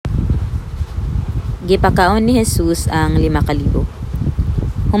Gipakaon ni Jesus ang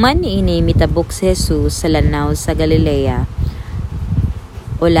 5,000. Human niini mitabok si Jesus sa lanaw sa Galilea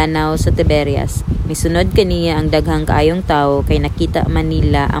o lanaw sa Tiberias. Misunod kaniya ang daghang kaayong tao kay nakita man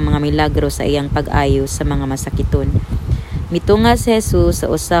nila ang mga milagro sa iyang pag-ayo sa mga masakiton. Mitunga si Jesus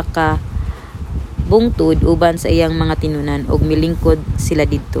sa usa ka bungtod uban sa iyang mga tinunan ug milingkod sila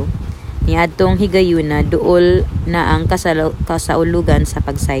didto. Niadtong higayuna duol na ang kasaulugan sa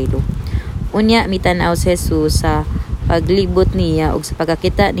pagsaylo. Unya mitan-aw si Jesus sa paglibot niya ug sa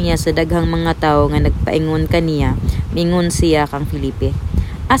pagkakita niya sa daghang mga tawo nga nagpaingon kaniya, mingon siya kang Felipe,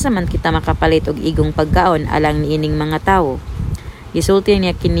 asa man kita makapalit og igong pagkaon alang niining mga tawo? Gisulti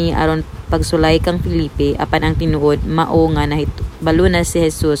niya kini aron pagsulay kang Felipe apan ang tinuod mao nga nahibalo na si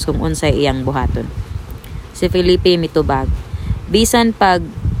Jesus kung unsay iyang buhaton. Si Felipe mitubag, bisan pag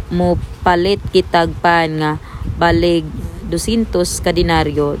mo palit kitag pan nga balig 200 ka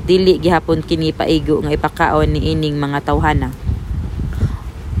dinaryo, dili gihapon kini paigo nga ipakaon ni ining mga tawhana.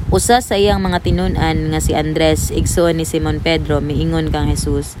 Usa sa iyang mga tinun-an nga si Andres, igsoon ni Simon Pedro, miingon kang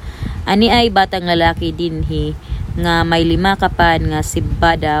Jesus, ani ay batang lalaki dinhi nga may 5 ka pan nga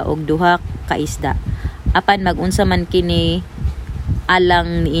sibada og 2 ka isda. Apan magunsa man kini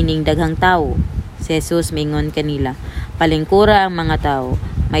alang niining daghang tawo. Si Jesus miingon kanila, palingkura ang mga tawo,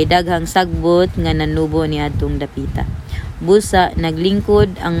 may daghang sagbot nga nanubo niadtong dapita. Busa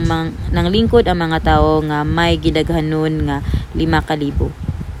naglingkod ang mga tawo nga may gidaghanon nga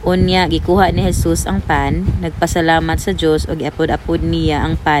 5,000. Unya gikuha ni Jesus ang pan, nagpasalamat sa Dios ug giapod-apod niya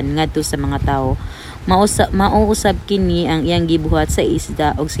ang pan ngadto sa mga tawo. Mauusab kini ang iyang gibuhat sa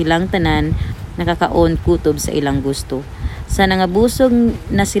isda ug silang tanan nakakaon kutob sa ilang gusto. Sa nangabusog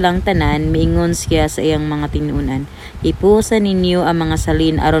na silang tanan, miingon siya sa iyang mga tinunan, ipusa ninyo ang mga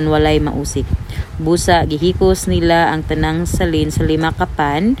salin aron walay mausik. Busa gihikos nila ang tanang salin sa 5 ka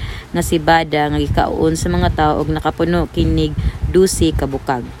pan nga sibada nga gikaon sa mga tawo ug nakapuno kinig 12 ka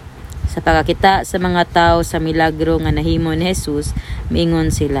bukag. Sa pagkakita sa mga tawo sa milagro nga nahimo ni Jesus,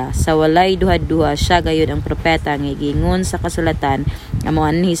 miingon sila, sa walay duha-duha siya gayud ang propeta nga giingon sa kasulatan nga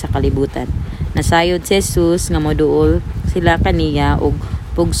moanhi sa kalibutan. Nasayod si Jesus nga moduol sila kaniya ug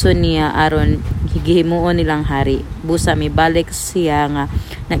pugson niya aron higihimuon nilang hari. Busa mibalik siya nga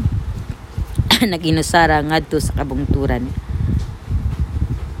naginusara ngadto sa kabungturan.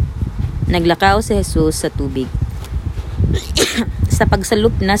 Naglakaw si Jesus sa tubig. Sa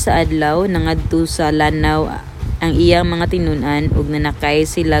pagsalup na sa adlaw nangadto sa lanaw ang iyang mga tinun-an ug nanakay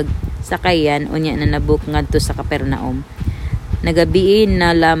sila sakayan unya nanabok ngadto sa Capernaum. Nagabiin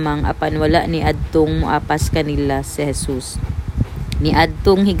na lamang apan wala ni adtong moapas kanila si Jesus. Ni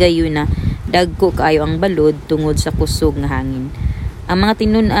adtong higayuna dagko kaayo ang balod tungod sa kusog nga hangin. Ang mga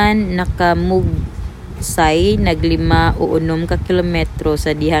tinun-an nakamugsay nag5 o 6 ka kilometro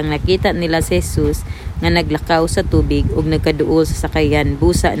sa dihang nakita nila si Jesus nga naglakaw sa tubig ug nagkaduol sa sakayan,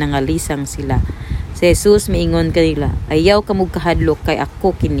 busa nangalisang sila. Si Jesus miingon kanila, ayaw kamog kahadlok kay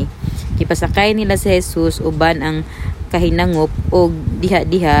ako kini. Kipasakay nila si Jesus uban ang kahinangop og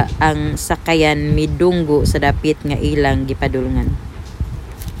diha-diha ang sakayan midunggo sa dapit nga ilang gipadulngan.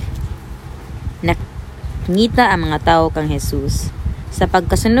 Nakita ang mga tawo kang Jesus. Sa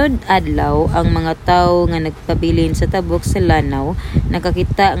pagkasunod adlaw, ang mga tawo nga nagpabilin sa tabok sa lanaw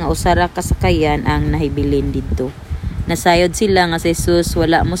nakakita nga usara ka sakayan ang nahibilin didto. Nasayod sila nga si Jesus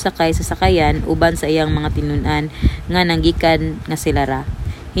wala mo sakay sa sakayan uban sa iyang mga tinun-an nga nanggikan nga sila ra.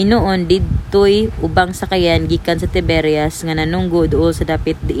 Hinuon didtoy ubang sakayan gikan sa Tiberias nga nanunggo duol sa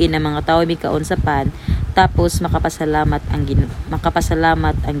dapit diin ang mga tawo mikaon sa pan tapos makapasalamat ang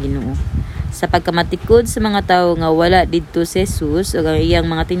Ginoo. Sa pagkamatikod sa mga tawo nga wala didto si Jesus ug ang iyang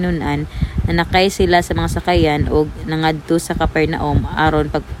mga tinun-an, nanakay sila sa mga sakayan ug nangadto sa Capernaum aron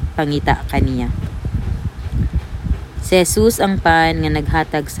pagpangita kaniya. Si Jesus ang pan nga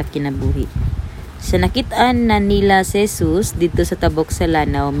naghatag sa kinabuhi. Sa nakit-an na nila si Jesus dito sa tabok sa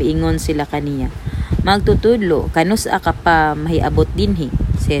lanaw, miingon sila kaniya, magtutudlo, kanusa ka pa mahiabot dinhi.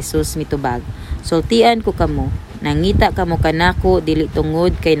 Si Jesus mitubag, sultian ko kamo, nangita kamo kanako, dili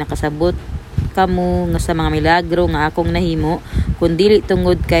tungod kay nakasabot kamo nga sa mga milagro nga akong nahimo, kun dili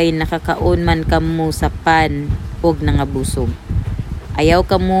tungod kay nakakaon man kamo sa pan ug nangabusog. Ayaw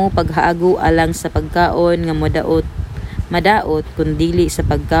kamo paghaago alang sa pagkaon nga madaot kundili sa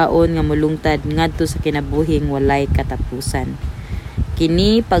pagkaon nga mulungtad ngadto sa kinabuhing walay katapusan.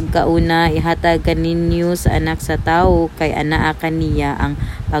 Kini pagkauna ihatag kaninyo sa anak sa tawo kay anaa kaniya ang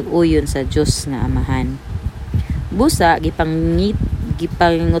pag-uyon sa Dios nga Amahan. Busa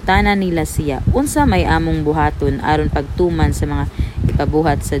gipangutana nila siya, unsa may among buhaton aron pagtuman sa mga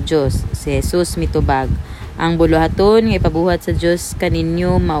ipabuhat sa Dios? Si Jesus mitubag, ang buluhaton nga ipabuhat sa Dios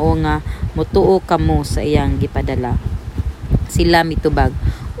kaninyo mao nga mutuo kamo sa iyang gipadala. Sila mitubag,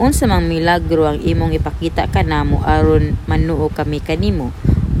 unsa mang milagro ang imong ipakita kanamo aron manuo kami kanimo?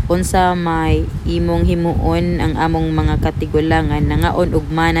 Unsa may imong himuon ang among mga katigulangan nangaon ug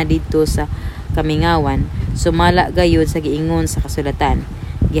mana didto sa kamingawan? Sumala gayud sa giingon sa kasulatan.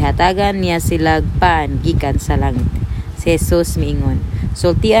 Gihatagan niya sila pan gikan sa langit. Si Jesus miingon,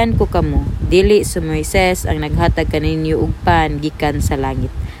 sultian ko kamo, dili si Moises ang naghatag kaninyo og pan gikan sa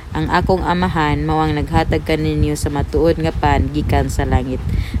langit. Ang akong amahan mao ang naghatag kaninyo sa matuod nga pan gikan sa langit.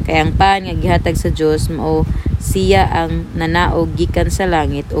 Kay ang pan nga gihatag sa Dios mao siya ang nanaog gikan sa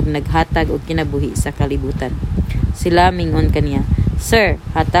langit ug naghatag og kinabuhi sa kalibutan. Sila mingon kaniya, Sir,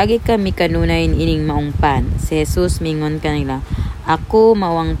 hatagi kami kanunay ining maong pan. Si Jesus mingon kanila, ako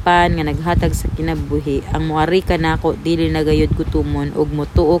mawang pan nga naghatag sa kinabuhi. Ang muari kanako dili nagayod gutumon ug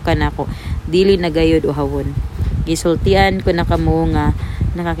mutuo kanako dili nagayod uhawon. Gisultian ko na kamo nga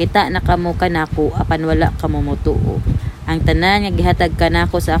nakakita na kamo kanako apan wala kamo mutuo. Ang tanan nga gihatag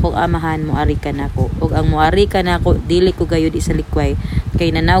kanako sa akong amahan muari kanako ug ang muari kanako dili ko gayud isalikway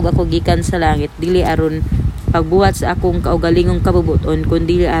kay nanawag ako gikan sa langit dili aron pagbuhat sa akong kaugalingong kabubuton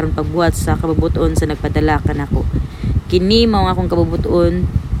kundi aron pagbuhat sa kabubuton sa nagpadala kanako. Kini mao ang akong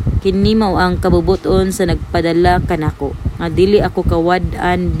kabubuton, kini mao ang kabubuton sa nagpadala kanako nga dili ako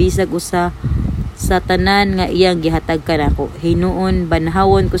kawad-an bisag usa sa tanan nga iyang gihatag kanako. Hinuon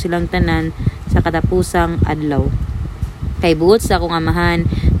banhawon ko silang tanan sa katapusang adlaw. Kay buot sa akong amahan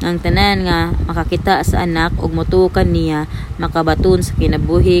ang tanan nga makakita sa anak ug motukan niya makabaton sa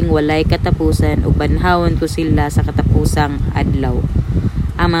kinabuhing walay katapusan ug banhawon ko sila sa katapusang adlaw.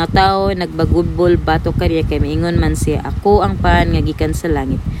 Ang mga tao nagbagulbol batok kaniya kay miingon man siya, ako ang pan nga gikan sa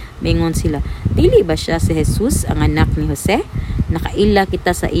langit. Miingon sila, dili ba siya si Jesus ang anak ni Jose? Nakaila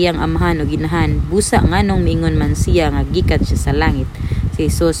kita sa iyang amahan o ginahan. Busa nganong miingon man siya nga gikan siya sa langit. Si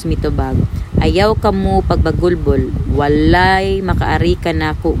Jesus mitubag, ayaw kamo pagbagulbol, walay makaari ka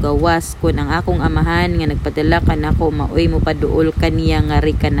nako gawas kun ang akong amahan nga nagpadala kanako maoy mo paduol kaniya nga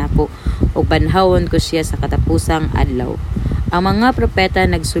ri kanako ug banhawon ko siya sa katapusang adlaw. Ang mga propeta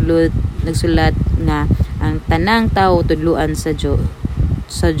nagsulat nga ang tanang tawo tudluan sa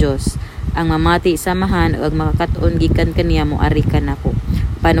Dios ang mamati samahan ug makakatuon gikan kaniya moari kanako.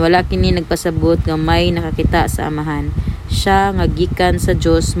 Panwala kini nagpasabot nga may nakakita sa amahan. Siya nga gikan sa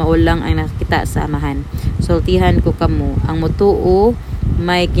Dios maulang ang nakakita sa amahan. Sultihan ko kamo, ang mutuo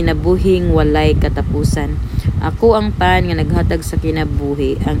may kinabuhing walay katapusan. Ako ang pan nga naghatag sa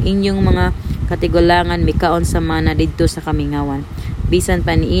kinabuhi. Ang inyong mga katigulangan mikaon sa mana didto sa kamingawan. Bisan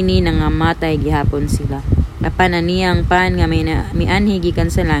pa niini nangamatay gihapon sila. Apan aniyang pan nga mianhi gikan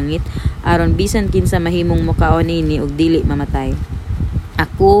sa langit aron bisan kinsa mahimong mukaon ini og dili mamatay.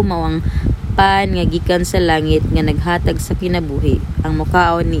 Ako mawang pan nga gikan sa langit nga naghatag sa kinabuhi. Ang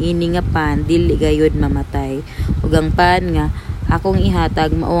mukaon niini nga pan dili gayud mamatay. Ug ang pan nga akong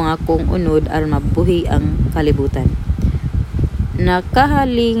ihatag mao ang akong unod aron mabuhi ang kalibutan.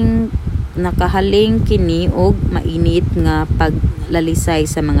 Nakahaling kini og mainit nga paglalisay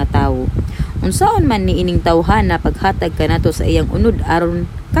sa mga tawo. Unsaon man niining tawhana paghatag kanato sa iyang unod aron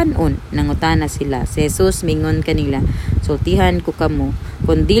kanon nangutana sila. Si Jesus mingon kanila, sultihan ko kamo,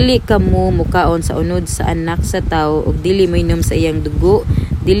 kung dili kamo mukaon sa unod sa anak sa tawo ug dili mainom sa iyang dugo,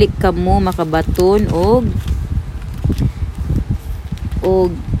 dili kamo makabaton og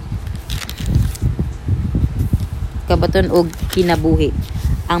kinabuhi.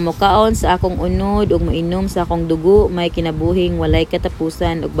 Ang mukaon sa akong unod ug mainom sa akong dugo may kinabuhing walay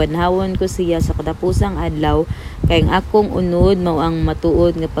katapusan ug banhawon ko siya sa katapusang adlaw. Kay ang akong unod mao ang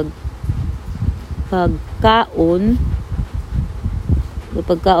matuod nga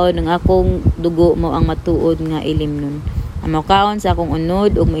pagkaon ng akong dugo mao ang matuod nga ilimnon. Ang mukaon sa akong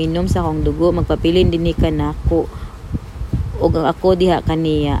unod ug mainom sa akong dugo magpapilin dinhi kanako ug ako diha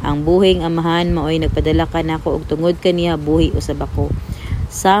kaniya. Ang buhing amahan maoy nagpadala kanako ug tungod kaniya buhi usab ako.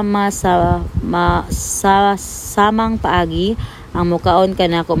 Samang paagi ang mukaon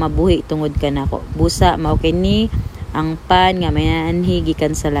kanako mabuhi tungod kanako. Busa mao kini ang pan nga mayanhi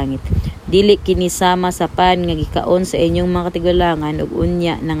gikan sa langit. Dili kini sama sa pan nga gikaon sa inyong mga katigulangan ug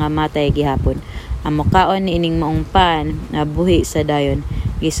unya nangamatay gihapon. Ang mukaon niining maong pan nabuhi sa dayon.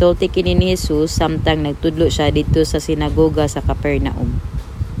 Gisulti kini ni Jesus samtang nagtudlo siya dito sa sinagoga sa Capernaum.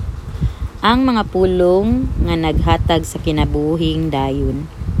 Ang mga pulong nga naghatag sa kinabuhing dayon.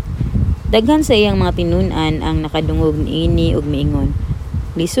 Daghan sa iyang mga tinun-an ang nakadungog niini ug miingon,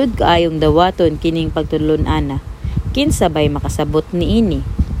 lisod kaayong dawaton kining pagtulon ana. Kinsa bay makasabot niini?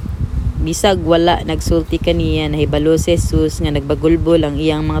 Bisag wala nagsulti kaniya nahibalo si Jesus nga nagbagulbol ang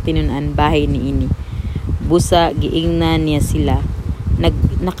iyang mga tinun-an bahay niini. Busa giingnan niya sila.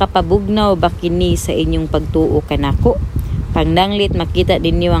 nakapabugnaw ba kini sa inyong pagtuo kanako? Pangnanglit makita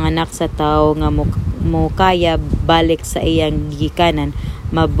ninyo ang anak sa tao nga mo kaya balik sa iyang gikanan,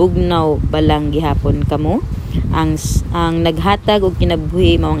 mabugnaw balang gihapon kamo? Ang naghatag og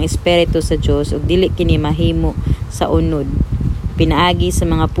kinabuhi mao ang espiritu sa Dios ug dili kini mahimo sa unod. Pinaagi sa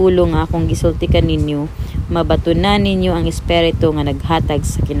mga pulong nga akong gisulti kaninyo, mabatunan ninyo ang espiritu nga naghatag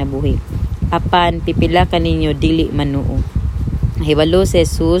sa kinabuhi. Apan pipila kaninyo dili manuo. Hibalo si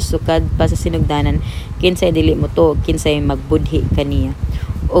Jesus sukad pa sa sinugdanan, kinsay dili moto, kinsay magbudhi kaniya.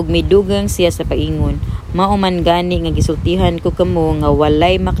 Og midugang siya sa paingon, mao man gani nga gisultihan ko kamo nga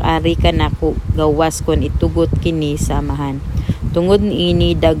walay makaari kanako gawas kon itugot kini sa amahan. Tungod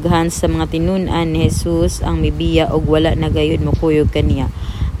niini daghan sa mga tinun-an ni Jesus ang mibiya og wala na gayud mokuyog kaniya.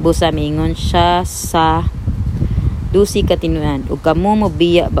 Busa miingon siya sa 12 ka tinun-an, ug kamo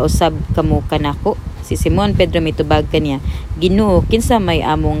mobiya ba usab kamo kanako? Si Simon Pedro mitubag kaniya, Ginoo, kinsa may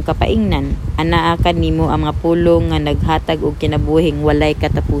among kapaingnan? Anaa kanimo ang mga pulong nga naghatag og kinabuhing walay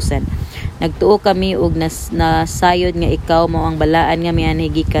katapusan. Nagtuo kami og nasayod nga ikaw mao ang balaan nga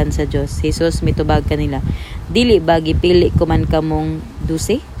mianhigikan sa Dios. Jesus mitubag kanila, dili ba gipili ko man kamong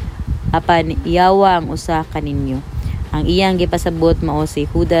 12? Apan iyawa ang usa kaninyo. Ang iyang gipasabot mao si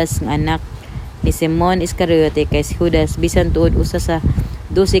Judas nga anak ni Simon Iscariote, kay si Judas bisan tuod usa sa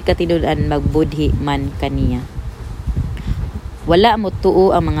 12 ka tinud-an magbudhi man kaniya. Wala mo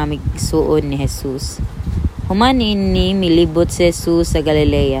tuo ang mga migsuon ni Jesus. Human ini milibot si Jesus sa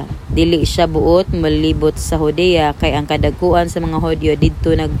Galilea. Dili siya buot malibot sa Judea, kay ang kadagkuan sa mga Hudyo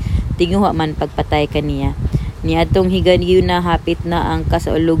didto nagtinguha man pagpatay kaniya. Niadtong higayuna hapit na ang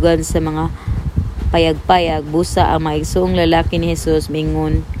kasaulugan sa mga payag-payag, busa ang maigsuong lalaki ni Jesus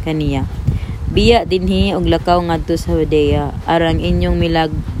mingon kaniya, biya dinhi og lakaw ngadto sa Judea, arang inyong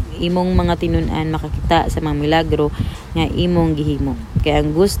imong mga tinun-an makakita sa mga milagro nga imong gihimo. Kay ang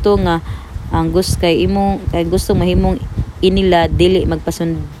gusto mahimong inila dili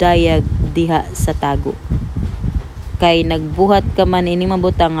magpasundayag diha sa tago. Kay nagbuhat ka man ini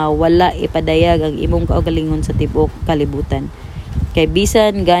mabutang nga wala ipadayag ang imong kaugalingon sa tibok kalibutan. Kay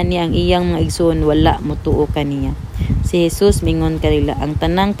bisan gani ang iyang mga igsoon wala motuo kaniya. Si Jesus mingon kanila, ang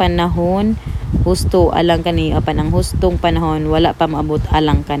tanang panahon husto alang kani, apan ang hustong panahon wala pa maabot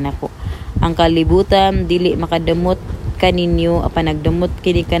alang kanako. Ang kalibutan dili makadamot kaninyo, apan nagdamot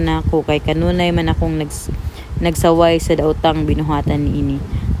kini kanako, kay kanunay man akong nagsaway sa daotang binuhatan niini.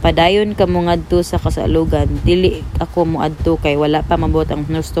 Padayon kamo ngadto sa kasalugan, dili ako moadto kay wala pa maabot ang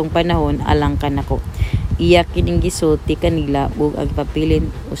hustong panahon alang kanako. Iya kining gisulti kanila ug ang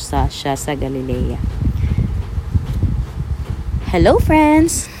papilin usa siya sa Galilea. Hello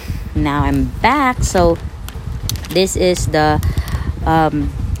friends. Now I'm back. So this is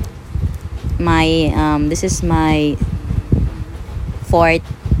this is my fourth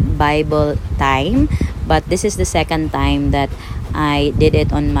Bible time, but this is the second time that I did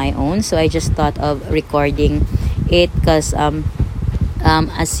it on my own. So I just thought of recording it because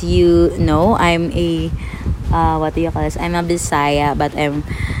as you know, I'm a I'm a Bisaya, but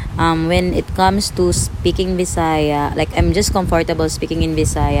when it comes to speaking Bisaya, like I'm just comfortable speaking in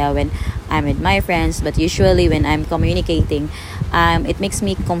Bisaya when I'm with my friends, but usually when I'm communicating, it makes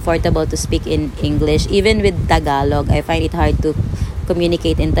me comfortable to speak in English. Even with Tagalog, I find it hard to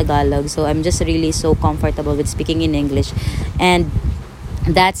communicate in Tagalog, so I'm just really so comfortable with speaking in English. And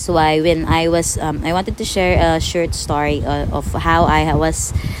that's why when I wanted to share a short story of how I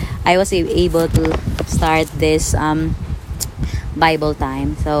was able to start this Bible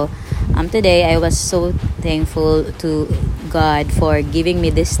time. So today I was so thankful to God for giving me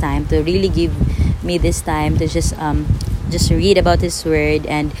this time, to really give me this time to just read about His Word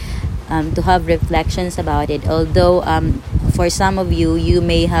and to have reflections about it. Although for some of you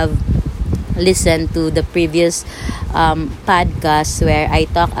may have listened to the previous podcast where I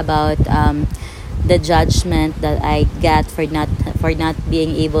talk about the judgment that I got for not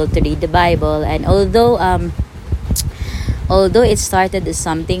being able to read the Bible. And although it started as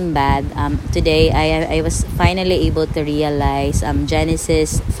something bad, today I was finally able to realize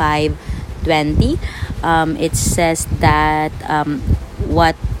Genesis 5:20. It says that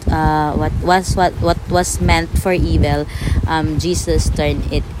what was meant for evil, Jesus turned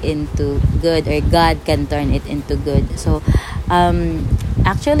it into good, or God can turn it into good. So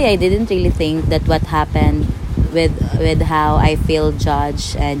actually I didn't really think that what happened with how I feel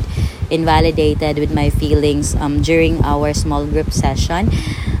judged and invalidated with my feelings during our small group session,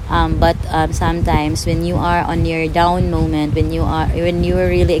 but sometimes when you are on your down moment, when you are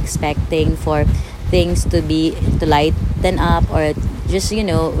really expecting for things to lighten up, or just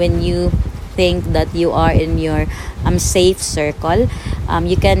when you think that you are in your safe circle,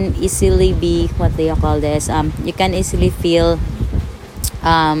 you can easily be, what do you call this, you can easily feel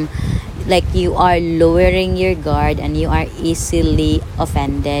like you are lowering your guard and you are easily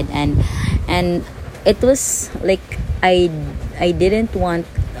offended. And it was like I didn't want,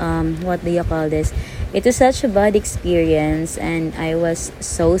 what do you call this, it was such a bad experience, and I was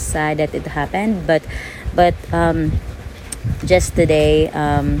so sad that it happened. But just today,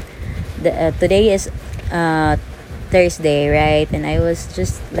 today is Thursday, right? And I was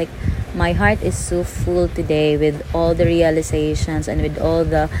just like, my heart is so full today with all the realizations and with all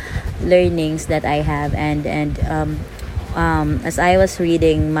the learnings that I have. And as I was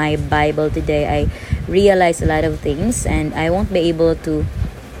reading my Bible today, I realized a lot of things, and I won't be able to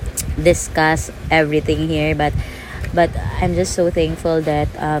discuss everything here, but I'm just so thankful that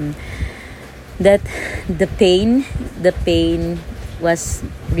that the pain was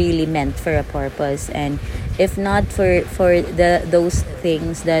really meant for a purpose. And if not for those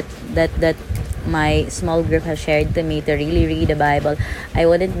things that my small group has shared to me to really read the Bible, I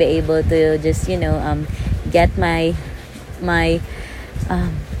wouldn't be able to just get my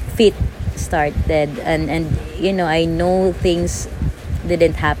feet started. And I know things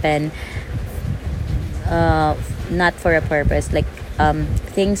didn't happen not for a purpose. Like,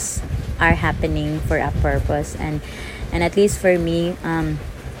 things are happening for a purpose. And at least for me,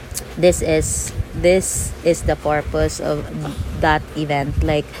 this is the purpose of that event.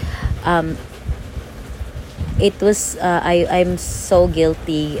 Like, it was I'm so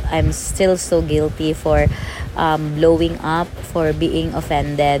guilty, I'm still so guilty for blowing up, for being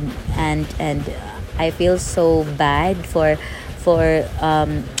offended. And I feel so bad for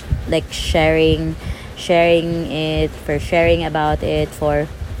like sharing it, for sharing about it, for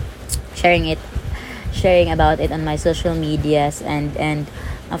sharing about it on my social medias, and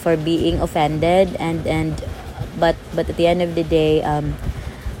for being offended. But at the end of the day,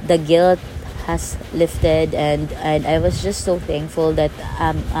 the guilt has lifted, and I was just so thankful that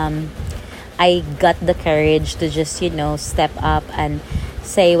I got the courage to just step up and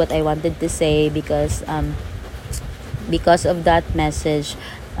say what I wanted to say, because of that message,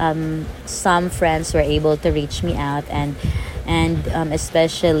 some friends were able to reach me out. And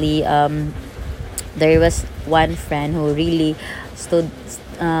especially, there was one friend who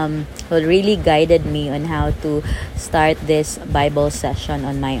really guided me on how to start this Bible session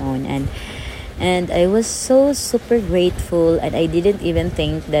on my own. And I was so super grateful, and I didn't even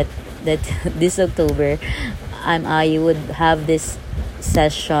think that this October I would have this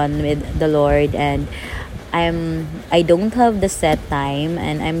session with the Lord. And I don't have the set time,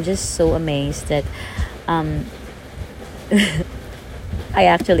 and I'm just so amazed that I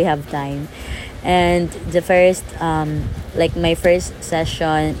actually have time. And the first like my first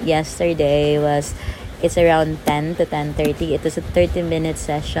session yesterday it's around 10 to 10:30. It was a 30-minute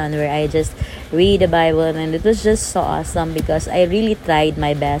session where I just read the Bible, and it was just so awesome because I really tried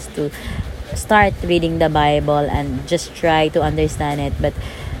my best to start reading the Bible and just try to understand it. But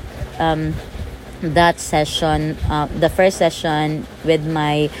that session, the first session with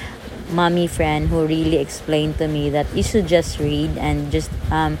my mommy friend, who really explained to me that you should just read, and just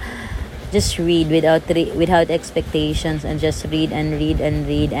read without expectations, and just read and read and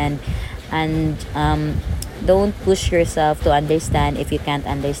read, and don't push yourself to understand if you can't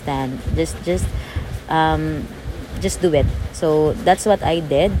understand. Just do it. So that's what I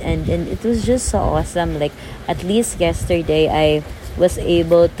did, and it was just so awesome. Like, at least yesterday I was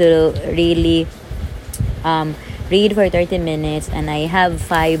able to really read for 30 minutes, and I have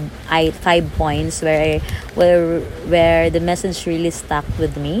five points where the message really stuck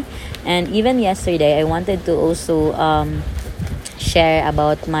with me. And even yesterday I wanted to also share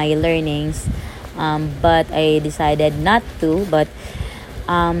about my learnings, but I decided not to. But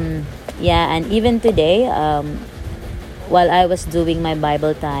yeah, and even today, while I was doing my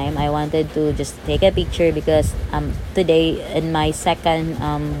Bible time, I wanted to just take a picture, because today in my second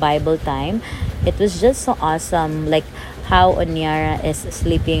Bible time, it was just so awesome. Like, how Onyara is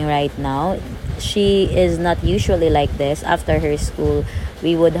sleeping right now. She is not usually like this. After her school,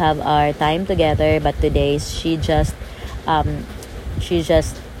 we would have our time together, but today she just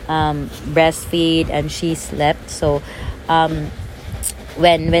breastfeed and she slept. So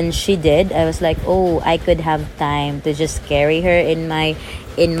when she did, I was like, oh, I could have time to just carry her in my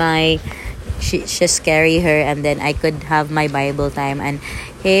just carry her, and then I could have my Bible time. And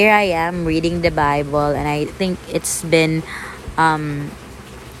here I am reading the Bible, and I think it's been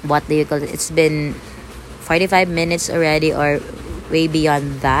what do you call it, it's been 45 minutes already, or way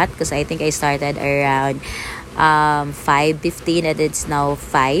beyond that, because I think I started around 5:15 and it's now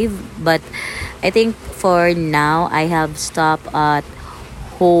 5. But I think for now I have stopped at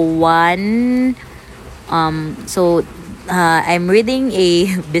 1. So I'm reading a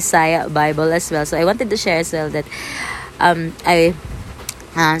Bisaya Bible as well. So I wanted to share as well that I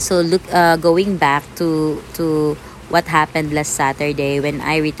so look going back to what happened last Saturday when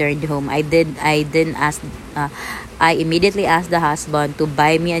I returned home. I didn't ask. I immediately asked the husband to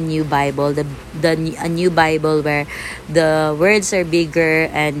buy me a new Bible, a new Bible where the words are bigger,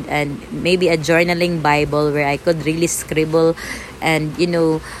 and maybe a journaling Bible where I could really scribble and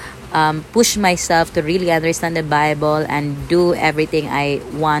push myself to really understand the Bible and do everything I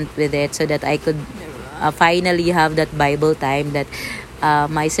want with it, so that I could finally have that Bible time that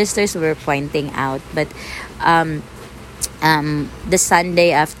my sisters were pointing out. But the Sunday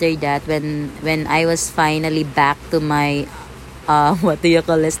after that, when I was finally back to my what do you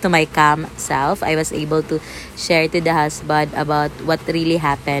call this, to my calm self, I was able to share to the husband about what really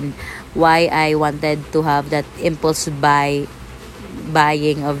happened, why I wanted to have that impulse buying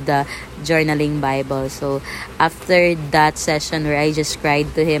of the journaling Bible. So after that session where I just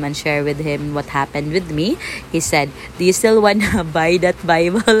cried to him and share with him what happened with me, he said, "Do you still wanna buy that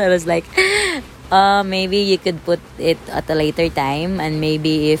Bible?" I was like, maybe you could put it at a later time, and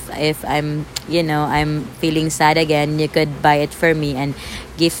maybe if I'm feeling sad again, you could buy it for me and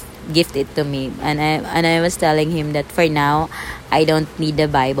gift it to me. And I was telling him that for now I don't need the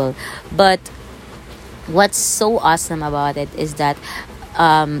Bible. But what's so awesome about it is that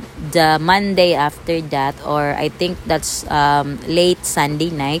the Monday after that, or I think that's late Sunday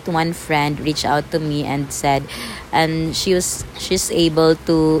night, one friend reached out to me and said, and she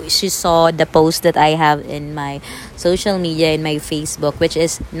saw the post that I have in my social media, in my Facebook, which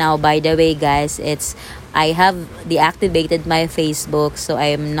is now, by the way, guys, I have deactivated my Facebook, so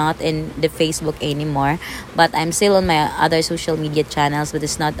I am not in the Facebook anymore, but I'm still on my other social media channels, but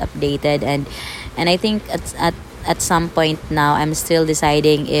it's not updated. And I think at some point now I'm still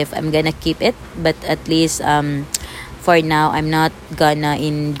deciding if I'm gonna keep it, but at least for now I'm not gonna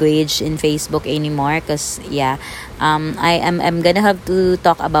engage in Facebook anymore, because I'm gonna have to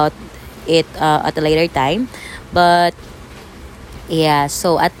talk about it at a later time. But yeah,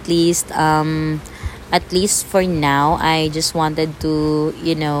 so at least for now, I just wanted to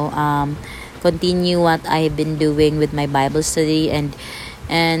continue what I've been doing with my Bible study. And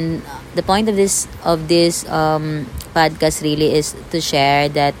the point of this podcast really is to share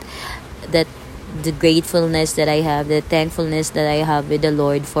that the gratefulness that I have, the thankfulness that I have with the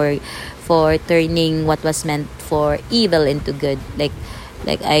Lord for turning what was meant for evil into good. Like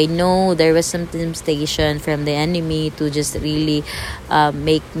I know there was some temptation from the enemy to just really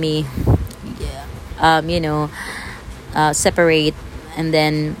make me separate, and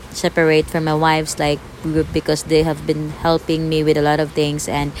then separate from my wife's group, because they have been helping me with a lot of things.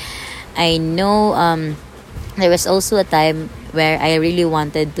 And I know there was also a time where I really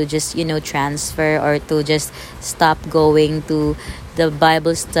wanted to just transfer, or to just stop going to the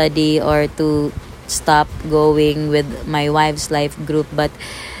Bible study, or to stop going with my wife's life group. But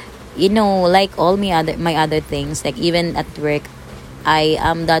like all my other things, like even at work, I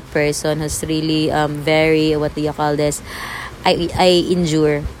am that person who's really very, what do you call this, I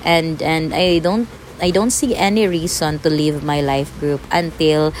endure, and I don't see any reason to leave my life group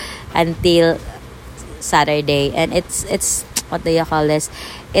until Saturday. And it's what do you call this,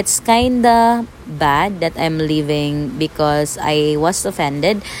 it's kinda bad that I'm leaving because I was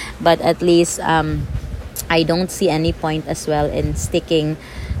offended, but at least I don't see any point as well in sticking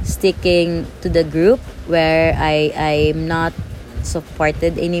to the group where I'm not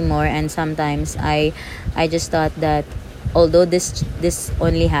supported anymore. And sometimes I just thought that although this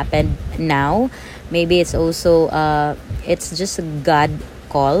only happened now, maybe it's also it's just a God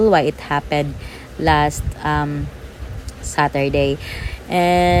call why it happened last Saturday.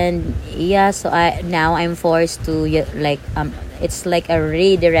 And yeah, so I'm forced to it's like a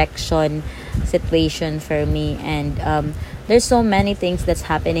redirection situation for me. And there's so many things that's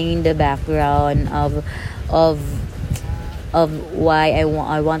happening in the background of why I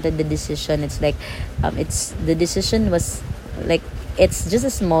wanted the decision. It's like it's the decision was like, it's just a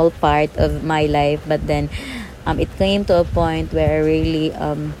small part of my life, but then it came to a point where I really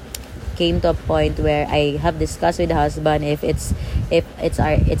came to a point where I have discussed with the husband if it's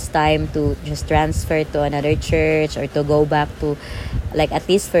time to just transfer to another church, or to go back to, like, at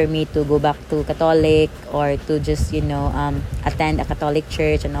least for me to go back to Catholic, or to just attend a Catholic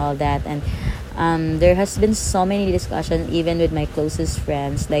church and all that. And there has been so many discussions even with my closest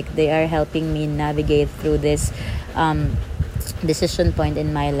friends, like they are helping me navigate through this decision point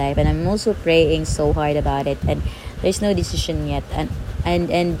in my life, and I'm also praying so hard about it, and there's no decision yet.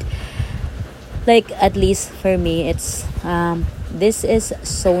 And like, at least for me, it's this is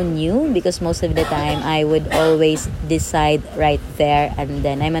so new, because most of the time I would always decide right there and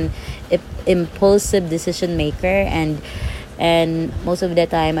then. I'm an impulsive decision maker, and most of the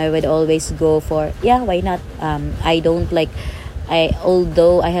time I would always go for, yeah, why not. I don't like, I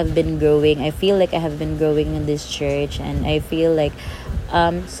although I have been growing, I feel like I have been growing in this church, and I feel like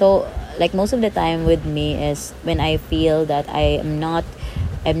so like most of the time with me is when I feel that I'm not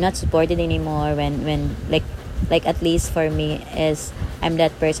supported anymore, when like at least for me is, I'm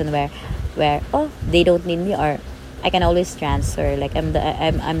that person where, oh, they don't need me, or I can always transfer. Like, I'm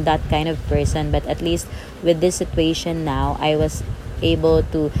that kind of person. But at least with this situation now, I was able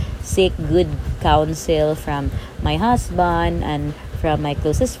to seek good counsel from my husband and from my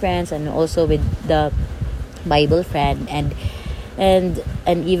closest friends, and also with the Bible friend, and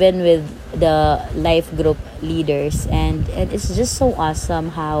even with the life group leaders, and it's just so awesome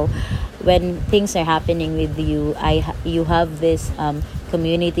how when things are happening with you, you have this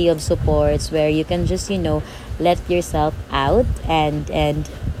community of supports where you can just, let yourself out, and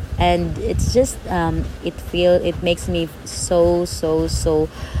it's just it makes me so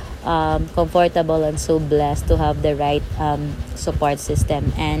comfortable and so blessed to have the right support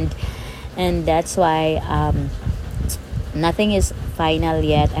system, and that's why nothing is final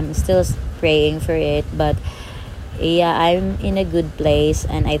yet. I'm still praying for it, but yeah, I'm in a good place,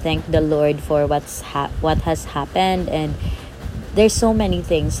 and I thank the Lord for what has happened. And there's so many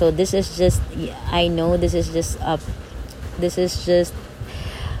things. So this is just, I know this is just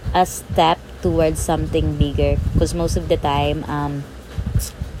a step towards something bigger, because most of the time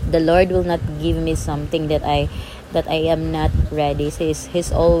the Lord will not give me something that I am not ready. So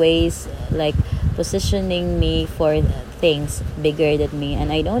he's always like positioning me for things bigger than me,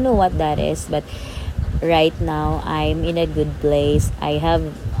 and I don't know what that is, but right now I'm in a good place. I have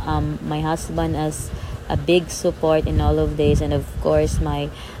my husband as a big support in all of this, and of course my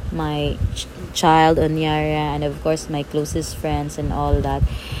child Onyara, and of course my closest friends and all that.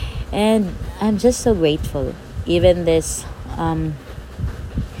 And I'm just so grateful. Even this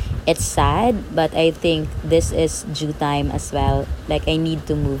it's sad, but I think this is due time as well. Like, I need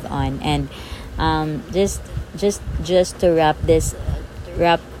to move on, and just to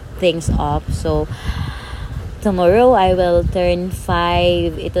wrap things up. So tomorrow I will turn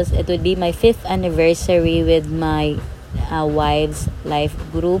 5. It would be my 5th anniversary with my wife's life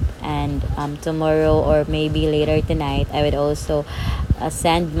group, and tomorrow, or maybe later tonight, I would also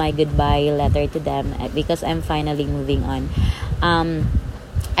send my goodbye letter to them, because I'm finally moving on.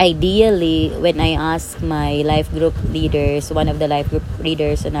 Ideally, when I ask my life group leaders, one of the life group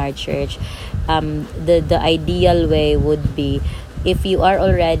leaders in our church, the ideal way would be, if you are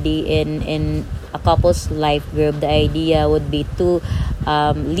already in a couple's life group, the idea would be to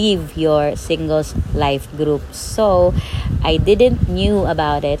leave your singles life group. So I didn't knew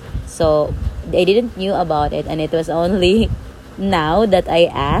about it. And it was only now that I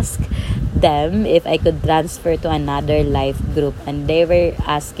asked them if I could transfer to another life group, and they were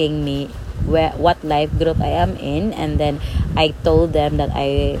asking me what life group I am in, and then I told them that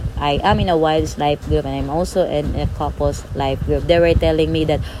I am in a wife's life group, and I'm also in a couple's life group. They were telling me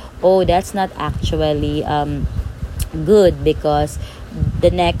that, oh, that's not actually good, because the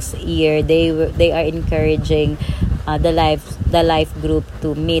next year they are encouraging the life group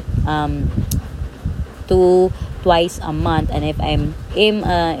to meet twice a month, and if I'm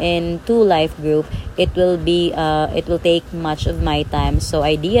in 2 life group, it will take much of my time. So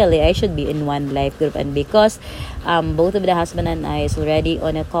ideally I should be in 1 life group, and because both of the husband and I is already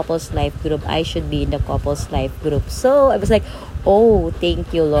on a couple's life group, I should be in the couple's life group. So I was like, oh,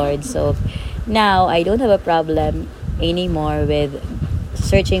 thank you, Lord. So now I don't have a problem anymore with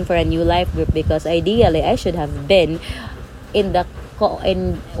searching for a new life group, because ideally I should have been in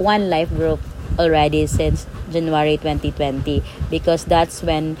in 1 life group already since January 2020, because that's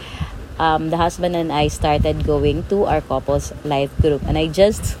when the husband and I started going to our couple's life group. And I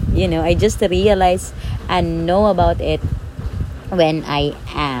just realized and know about it when I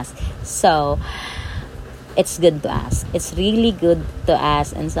asked. So it's good to ask. It's really good to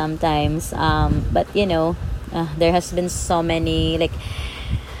ask. And sometimes but there has been so many, like,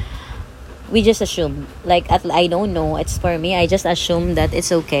 we just assume, like, I don't know, it's for me, I just assume that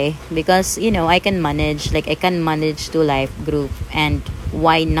it's okay, because I can manage 2 life group, and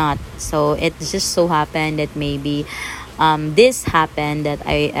why not. So it just so happened that maybe this happened, that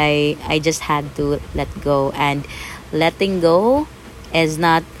I just had to let go, and letting go is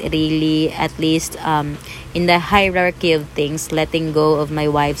not really, at least in the hierarchy of things, letting go of my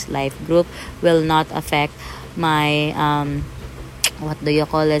wife's life group will not affect my what do you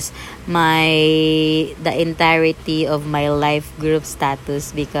call this, my the entirety of my life group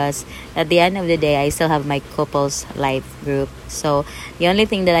status, because at the end of the day I still have my couple's life group. So the only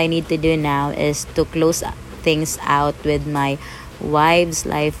thing that I need to do now is to close things out with my wife's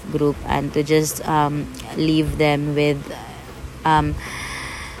life group, and to just leave them um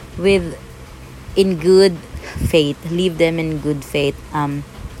with in good faith, leave them in good faith.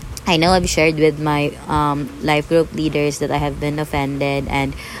 I know I've shared with my life group leaders that I have been offended,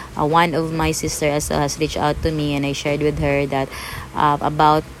 and one of my sister as well has reached out to me, and I shared with her that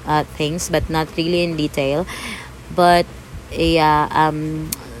about things, but not really in detail. But yeah,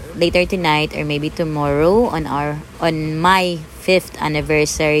 later tonight or maybe tomorrow on my fifth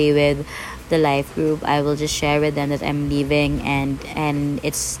anniversary with the life group, I will just share with them that I'm leaving, and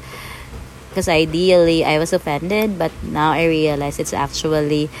it's because ideally I was offended, but now I realize it's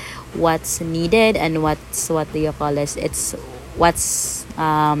actually what's needed, and what do you call this, it's what's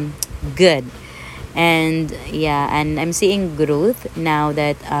good. And yeah, and I'm seeing growth now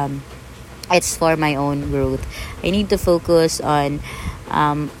that it's for my own growth. I need to focus on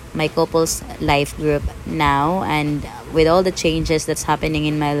my couple's life group now, and with all the changes that's happening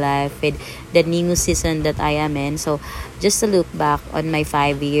in my life, with the new season that I am in. So just to look back on my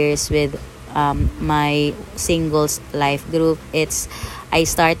 5 years with my singles life group, it's I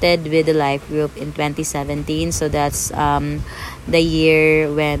started with the life group in 2017, so that's the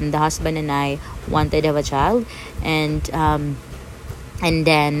year when the husband and I wanted to have a child, and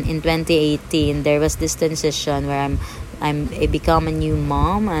then in 2018 there was this transition where I become a new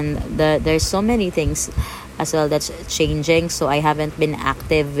mom, and there's so many things as well that's changing, so I haven't been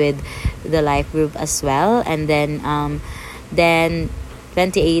active with the life group as well. And then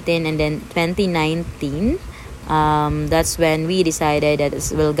 2018 and then 2019, that's when we decided that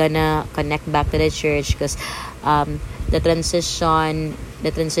we're gonna connect back to the church, because the transition,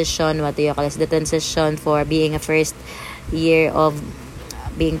 what do you call it, the transition for being a first year of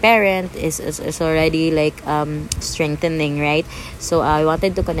being parent is already like strengthening, right? So I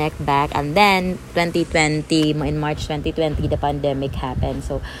wanted to connect back, and then 2020, in March 2020, the pandemic happened.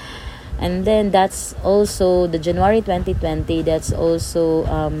 So and then that's also the January 2020, that's also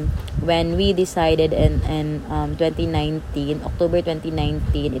when we decided in 2019, October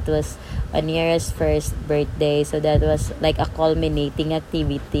 2019, it was Anira's first birthday. So that was like a culminating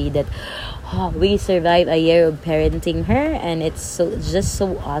activity that we survived a year of parenting her, and it's just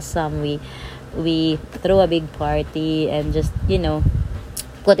so awesome. We throw a big party and just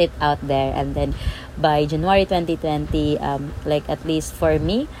put it out there. And then by January 2020, like at least for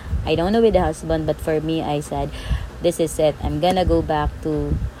me, I don't know with the husband, but for me, I said, this is it. I'm gonna go back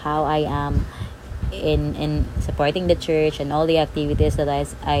to how I am in supporting the church and all the activities that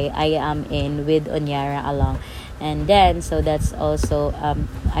I am in with Onyara along. And then so that's also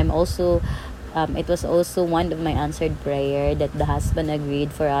I'm also it was also one of my answered prayer that the husband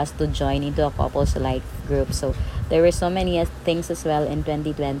agreed for us to join into a couples life group. So there were so many things as well in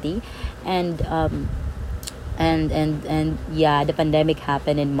 2020, and and yeah, the pandemic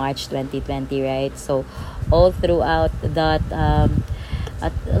happened in March 2020, right? So all throughout that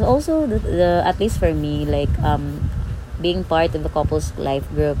also the at least for me, like being part of the couples life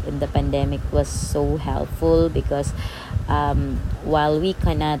group in the pandemic was so helpful, because while we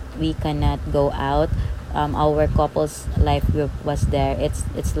cannot go out, our couples life group was there.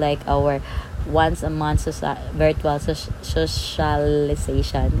 It's like our once a month virtual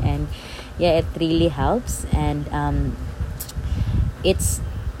socialization, and yeah, it really helps. And it's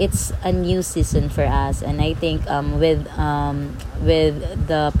a new season for us, and I think with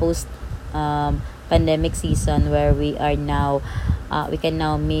the post pandemic season, where we are now we can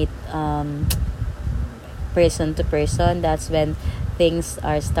now meet person to person, that's when things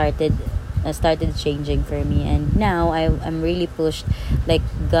are started changing for me. And now I'm really pushed, like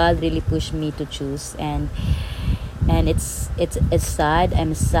God really pushed me to choose. And it's sad.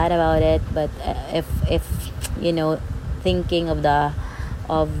 I'm sad about it, but if thinking of the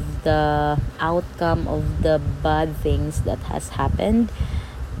outcome of the bad things that has happened,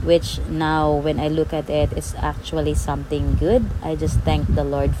 which now when I look at it, it's actually something good. I just thank the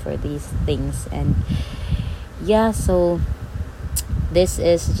Lord for these things. And yeah, so this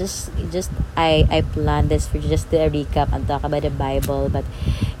is just I planned this for just a recap and talk about the Bible. But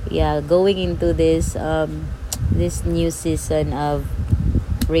yeah, going into this this new season of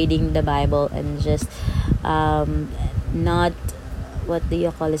reading the Bible, and just not, what do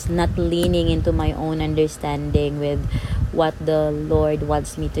you call this, not leaning into my own understanding with what the Lord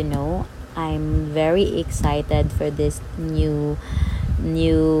wants me to know. I'm very excited for this new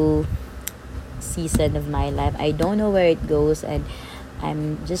season of my life. I don't know where it goes, and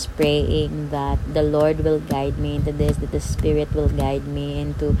I'm just praying that the Lord will guide me into this, that the Spirit will guide me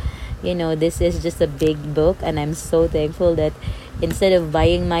into, this is just a big book, and I'm so thankful that instead of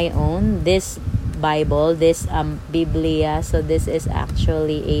buying my own, this Bible, this Biblia, so this is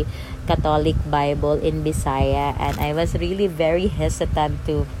actually a Catholic Bible in Bisaya, and I was really very hesitant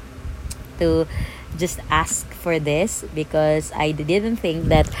to just ask for this because I didn't think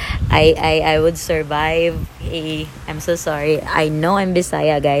that I would survive I'm so sorry. I know I'm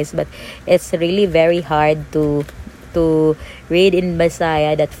Bisaya, guys, but it's really very hard to read in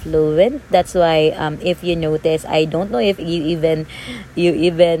Bisaya that fluent. That's why if you notice, I don't know if you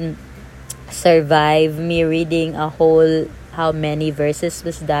even survive me reading a whole, how many verses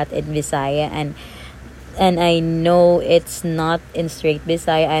was that in Bisaya, and I know it's not in straight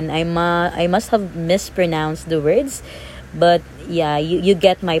Bisaya, and I must have mispronounced the words, but yeah, you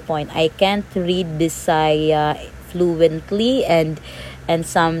get my point. I can't read Bisaya fluently, and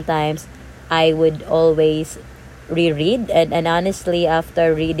sometimes I would always reread, and honestly,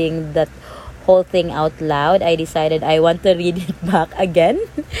 after reading that whole thing out loud, I decided I want to read it back again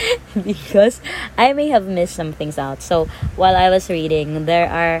because I may have missed some things out. So while I was reading, there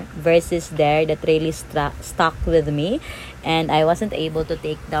are verses there that really stuck with me, and I wasn't able to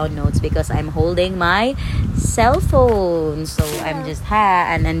take down notes because I'm holding my cell phone. So I'm just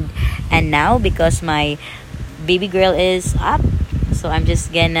and now because my baby girl is up, so I'm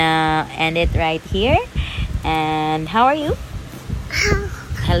just gonna end it right here. And how are you?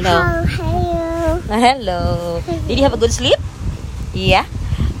 Hello. Hello. Hello. Did you have a good sleep? Yeah.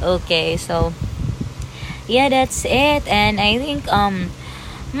 Okay. So yeah, that's it. And I think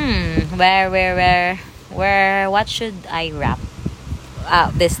where what should I wrap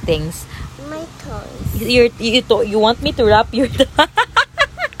these things? My toys. You want me to wrap your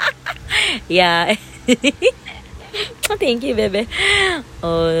yeah. Thank you, baby.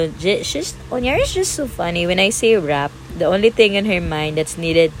 Oh, she's Onyar is just so funny. When I say wrap, the only thing in her mind that's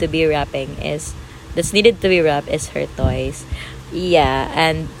needed to be wrapped is her toys. Yeah,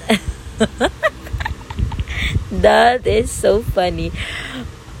 and that is so funny.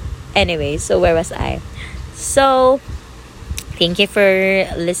 Anyway, so where was I? So thank you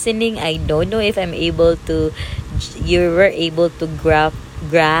for listening. I don't know if you were able to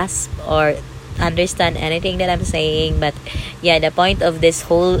grasp or understand anything that I'm saying, but yeah, the point of this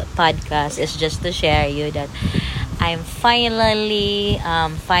whole podcast is just to share you that I'm finally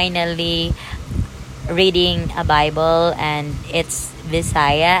reading a Bible, and it's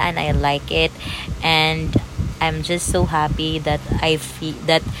Visaya, and I like it, and I'm just so happy that I feel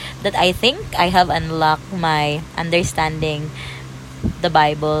that I think I have unlocked my understanding the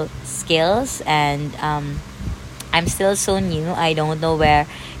Bible skills, and I'm still so new. I don't know where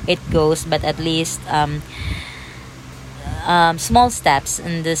it goes, but at least small steps,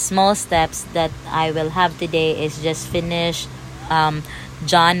 and the small steps that I will have today is just finish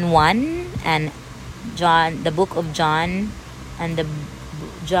John 1 and the book of John, and the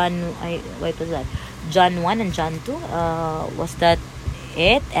what was that, John 1 and John 2, was that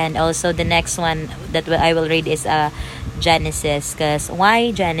it? And also the next one that I will read is Genesis. Because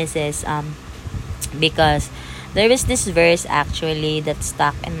why Genesis? Because there is this verse actually that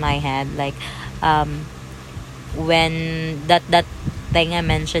stuck in my head, like when that thing I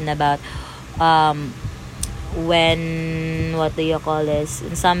mentioned about when, what do you call this,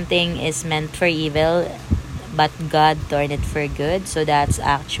 something is meant for evil but God turned it for good. So that's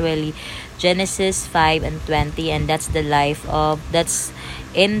actually Genesis 5:20, and that's in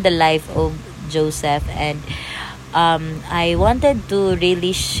the life of Joseph. And I wanted to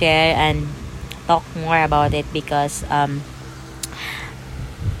really share and talk more about it because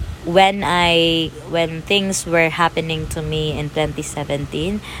when things were happening to me in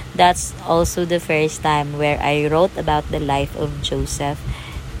 2017, that's also the first time where I wrote about the life of Joseph,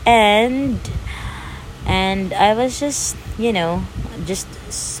 and I was just just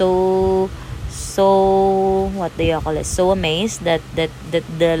so what do you call it, so amazed that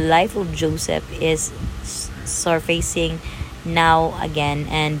the life of Joseph is surfacing now again.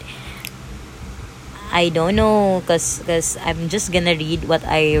 And I don't know, cause I'm just gonna read what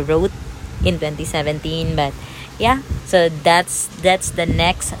I wrote in 2017, but yeah. So that's the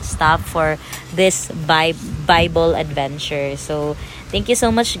next stop for this Bible adventure. So thank you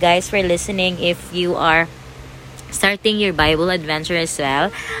so much, guys, for listening. If you are starting your Bible adventure as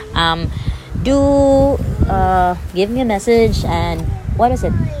well, do give me a message. And what is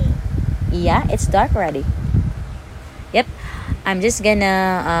it? Yeah, it's dark already. Yep, I'm just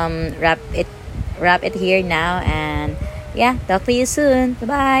gonna wrap it here now, and yeah, talk to you soon. Bye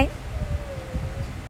bye.